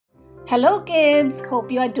Hello kids,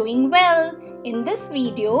 hope you are doing well. In this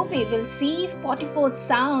video, we will see 44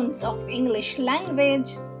 sounds of English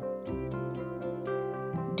language.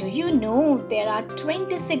 Do you know there are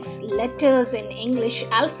 26 letters in English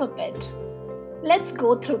alphabet? Let's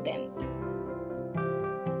go through them.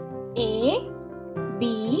 A,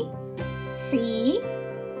 B, C,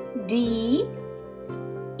 D,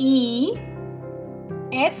 E,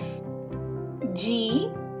 F,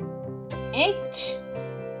 G, H,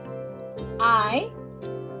 I,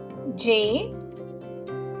 J,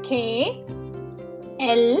 K,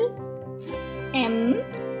 L, M,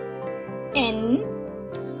 N,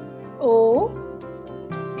 O,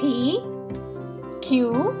 P,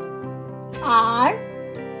 Q, R,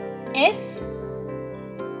 S,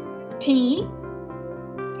 T,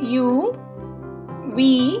 U,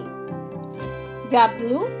 V,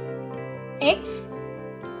 W, X,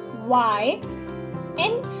 Y,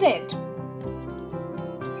 and Z.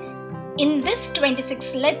 In this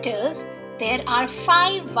 26 letters, there are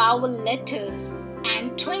 5 vowel letters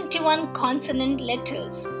and 21 consonant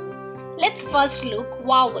letters. Let's first look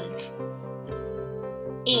vowels.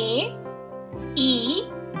 A, E,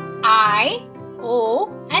 I,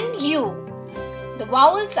 O and U. The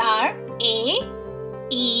vowels are A,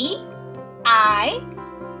 E, I,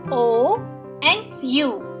 O and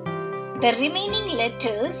U. The remaining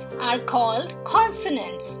letters are called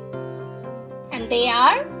consonants, and they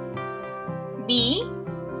are B,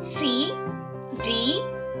 C, D,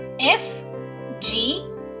 F, G,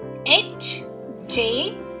 H,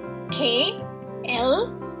 J, K,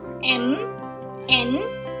 L, M, N,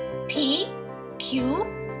 P, Q,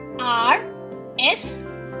 R, S,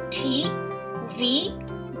 T, V,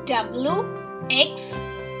 W, X,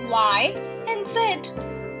 Y, and Z.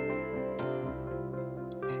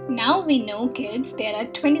 Now we know kids, there are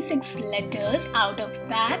 26 letters. Out of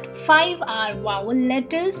that, 5 are vowel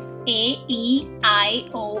letters A, E, I,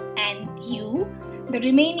 O and U. The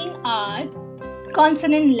remaining are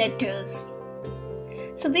consonant letters.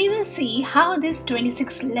 So we will see how these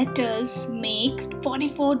 26 letters make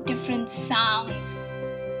 44 different sounds.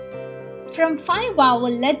 From 5 vowel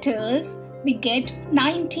letters, we get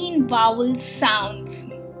 19 vowel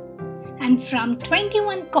sounds. And from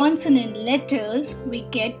 21 consonant letters, we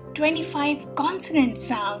get 25 consonant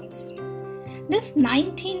sounds. This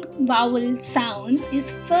 19 vowel sounds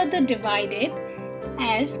is further divided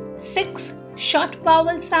as 6 short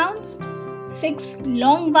vowel sounds, 6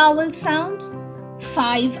 long vowel sounds,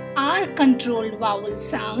 5 R-controlled vowel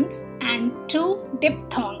sounds, and 2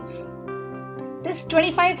 diphthongs. This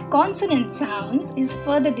 25 consonant sounds is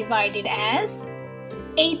further divided as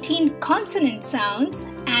 18 consonant sounds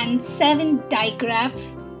and 7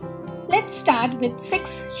 digraphs. Let's start with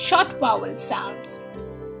 6 short vowel sounds.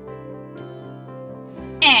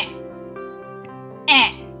 A,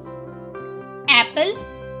 apple,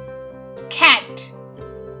 cat.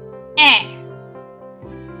 A,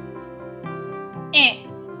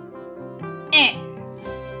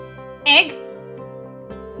 egg,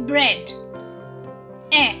 bread.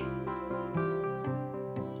 A,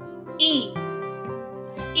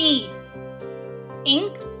 E,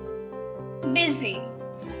 ink, busy.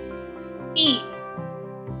 E,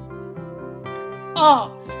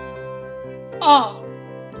 O,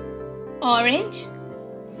 orange,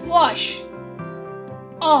 wash.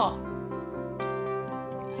 O,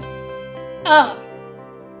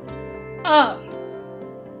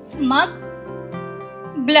 mug,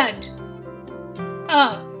 blood.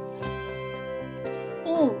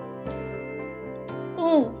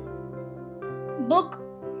 Oo, book,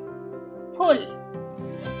 pull.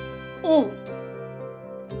 O.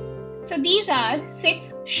 So these are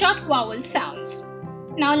 6 short vowel sounds.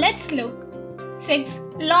 Now let's look 6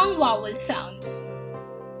 long vowel sounds.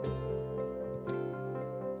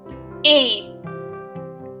 A,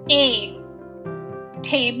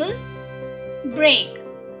 table, break.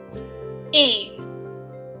 A,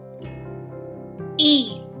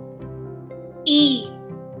 E,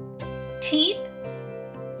 teeth,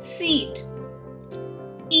 seed.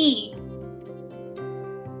 E,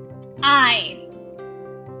 I,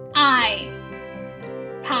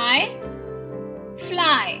 pie,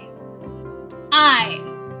 fly. I,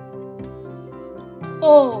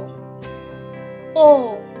 O,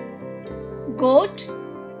 goat,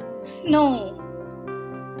 snow.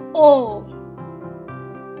 O,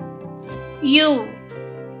 U,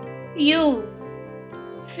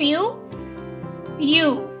 few,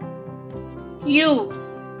 you.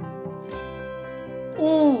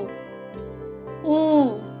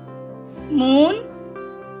 Oo, moon,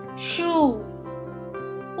 shoe.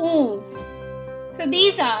 Oo. So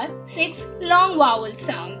these are 6 long vowel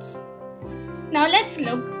sounds. Now let's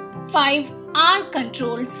look 5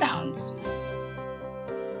 R-controlled sounds.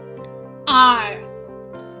 R,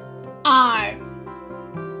 R,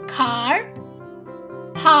 car,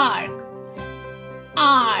 park,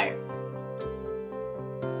 R.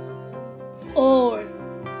 Or,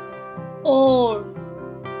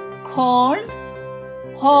 corn,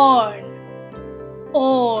 horn,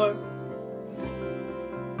 or.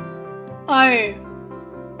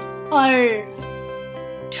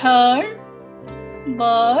 Turn,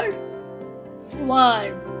 bird,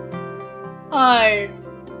 verb,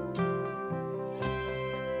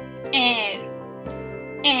 air,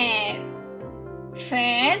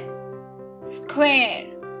 fair, square,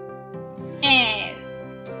 air.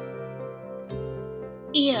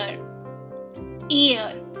 Ear,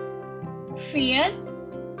 fear,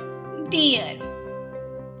 deer,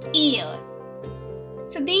 ear.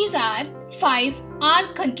 So these are 5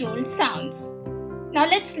 R-controlled sounds. Now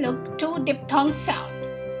let's look to diphthong sound.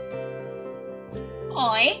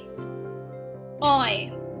 Oi,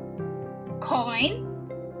 coin,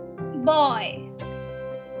 boy,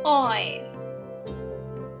 oi.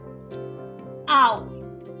 Ow,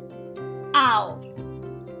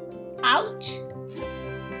 ouch,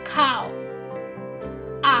 cow,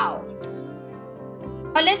 ow.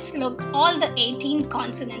 Now let's look all the 18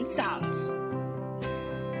 consonant sounds.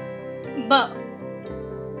 B,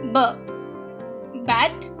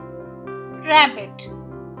 bat, rabbit,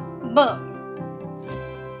 b.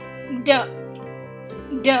 D,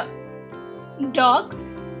 dog,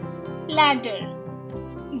 ladder,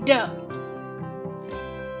 d.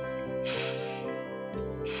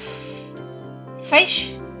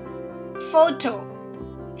 Fish, photo,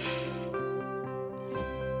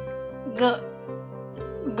 g,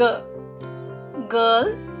 girl,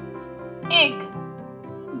 egg,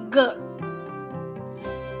 g.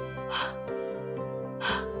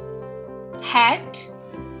 Hat,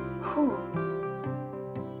 who.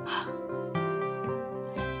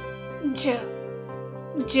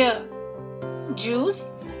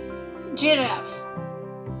 Juice, giraffe,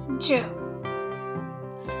 j.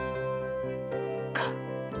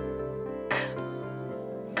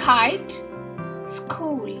 Kite,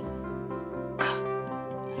 school, k.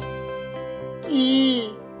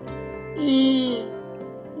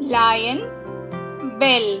 Lion,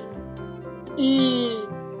 bell,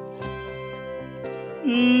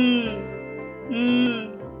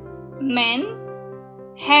 men,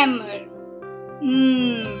 hammer,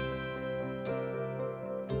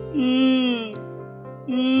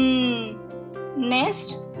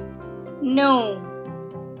 nest, no,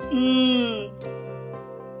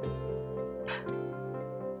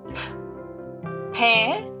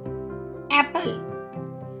 pear, apple,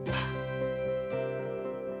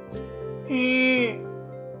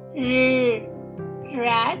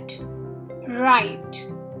 rat, right,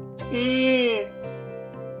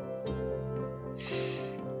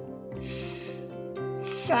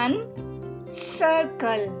 sun,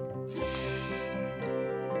 circle,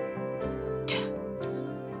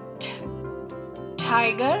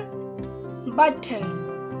 tiger, button,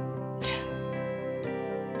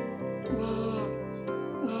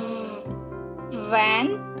 van,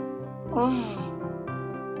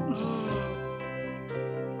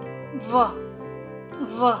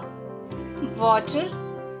 water,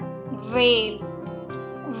 whale,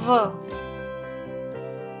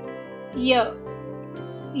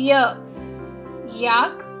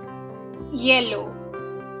 yak, yellow,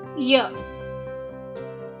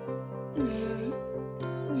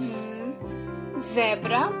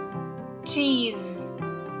 zebra, cheese.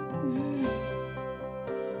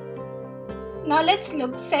 Now let's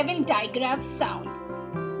look 7 digraphs sound.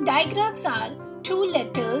 Digraphs are 2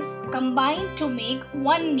 letters combined to make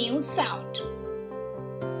one new sound.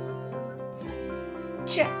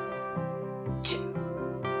 Ch,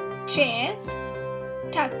 chair,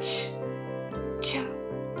 touch, ch.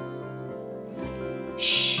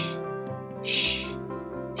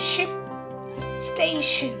 Ship,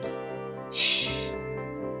 station, sh.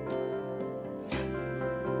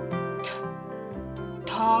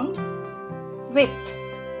 Thong, width.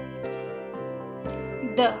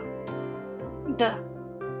 The,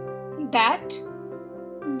 that,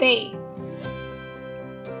 they.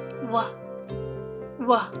 What,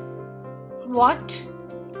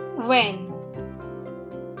 when.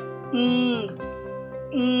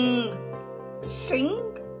 Sing,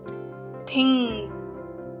 thing.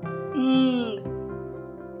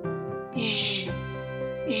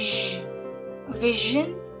 Vision,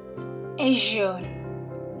 azure.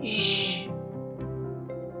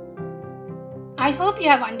 I hope you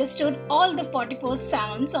have understood all the 44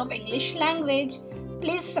 sounds of English language.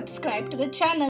 Please subscribe to the channel.